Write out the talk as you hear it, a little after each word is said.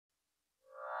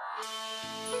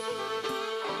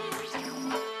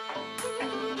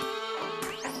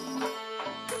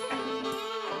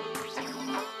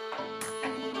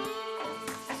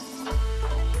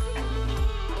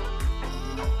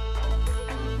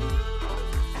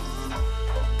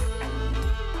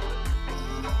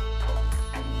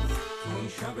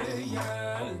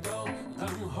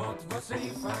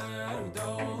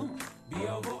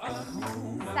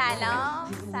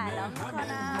سلام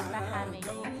میکنم به همگی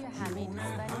که همه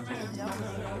دوستانی که اینجا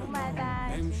حضور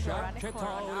اومدن دوران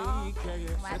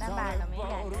کرونا اومدن برنامه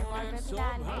یلدای ما رو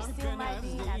ببینن. مرسی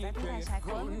اومدین، ازتون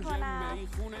تشکر میکنم.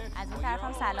 از اون طرف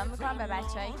هم سلام میکنم به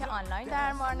بچه‌هایی که آنلاین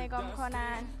دارن ما رو نگاه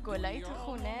میکنن، گلایی تو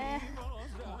خونه،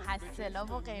 محصلا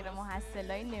و غیر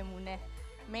محصلای نمونه.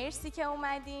 مرسی که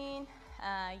اومدین،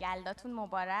 یلداتون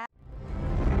مبارک.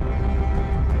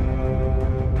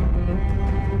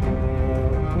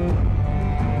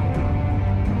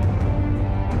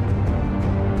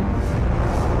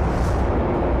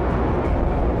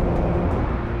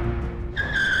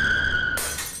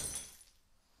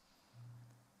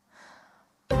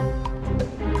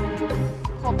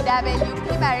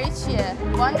 WP برای چیه؟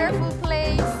 Wonderful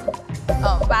place.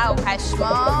 واو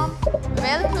پشمام.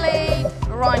 Well played.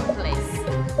 Wrong place.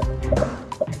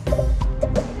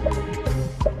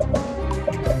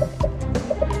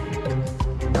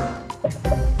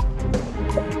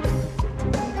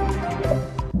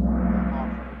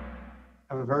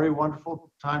 Have a very wonderful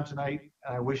time tonight,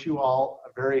 and I wish you all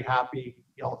a very happy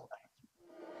Yalda Night.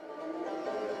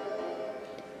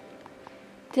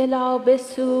 دلا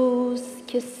بسوز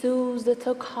که سوز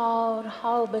تو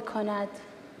کارها بکند،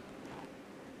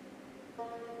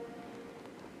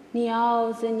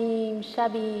 نیاز نیم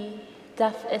شبی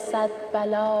دفع صد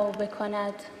بلا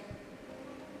بکند.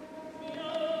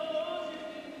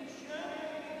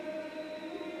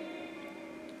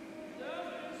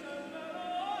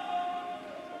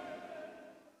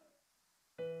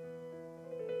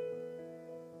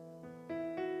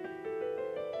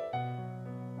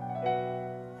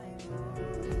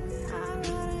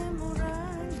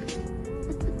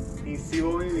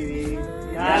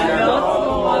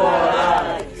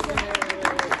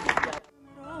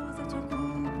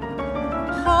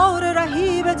 خار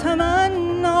رهیب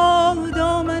تمنا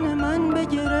دامن من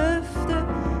بگرفته،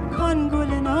 کان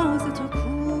گل ناز تو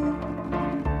کو.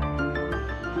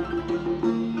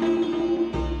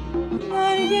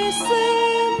 نرگس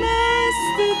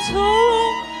مست تو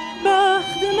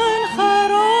بخت من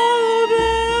خرابه،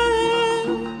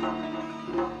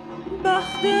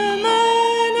 بخت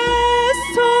من از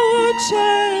تو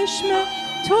چشم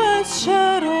تو از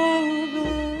شرابه.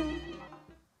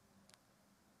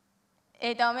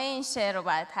 ادامه این شعر رو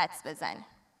باید حدس بزنی.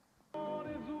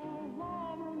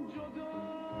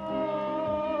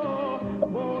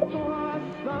 با تو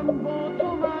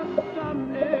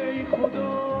هستم ای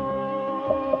خدا،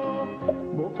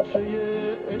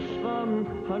 بقچه عشقم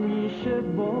همیشه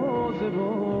باز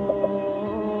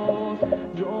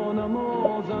جانم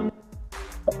آزم.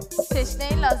 تشنه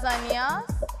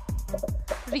لازانیاست،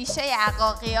 ریشه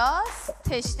عقاقیاست،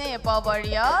 تشنه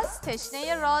باباریاست،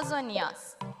 تشنه راز و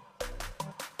نیاز.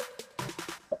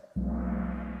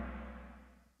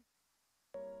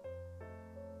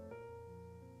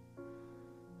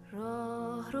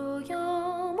 راه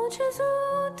رویامو چه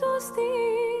زود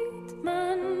دزدید،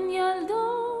 من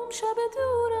یلدام شب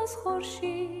دور از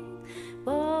خورشید.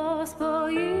 باز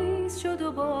پاییز شد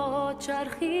و باد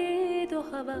چرخید و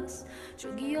هوس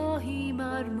چو گیاهی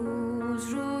مرموز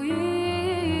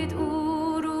رویید،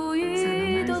 او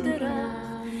رویید و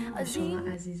درخت. از شما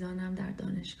عزیزانم در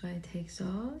دانشگاه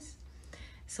تگزاس،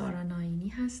 سارا ناینی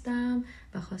هستم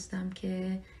و خواستم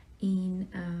که این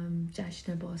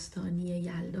جشن باستانی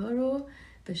یلدا رو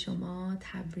به شما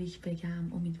تبریک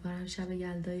بگم. امیدوارم شب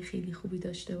یلدای خیلی خوبی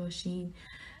داشته باشین.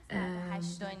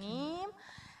 8:30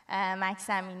 مکس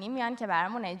امینی میان که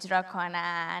برامون اجرا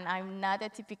کنن. I'm not a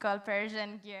typical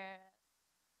Persian girl.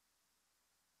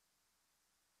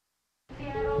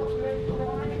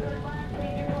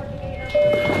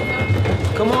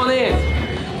 Come on in.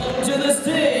 To the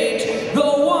stage, the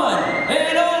one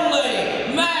and only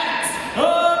Max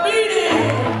Amini.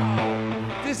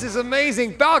 This is amazing.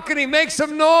 Balcony, make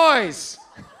some noise.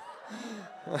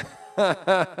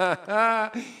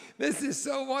 This is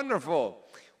so wonderful.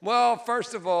 Well,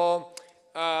 first of all,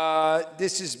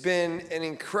 this has been an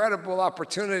incredible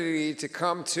opportunity to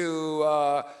come to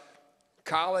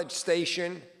College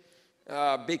Station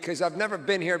because I've never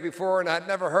been here before and I'd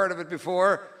never heard of it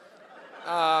before.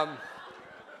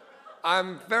 I'm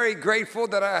very grateful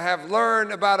that I have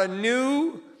learned about a new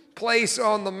place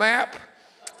on the map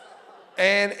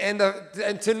and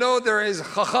to know there is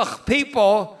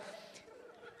people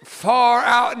far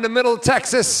out in the middle of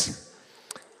Texas.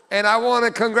 And I want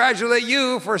to congratulate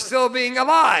you for still being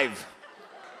alive.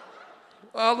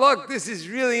 Well, look, this is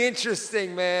really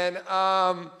interesting, man.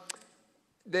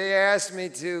 They asked me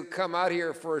to come out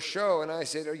here for a show, and I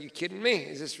said, are you kidding me?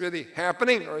 Is this really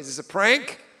happening, or is this a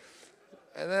prank?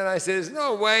 And then I said, there's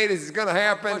no way this is going to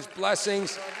happen.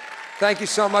 Blessings. Thank you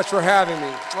so much for having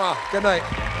me. Wow, good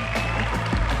night.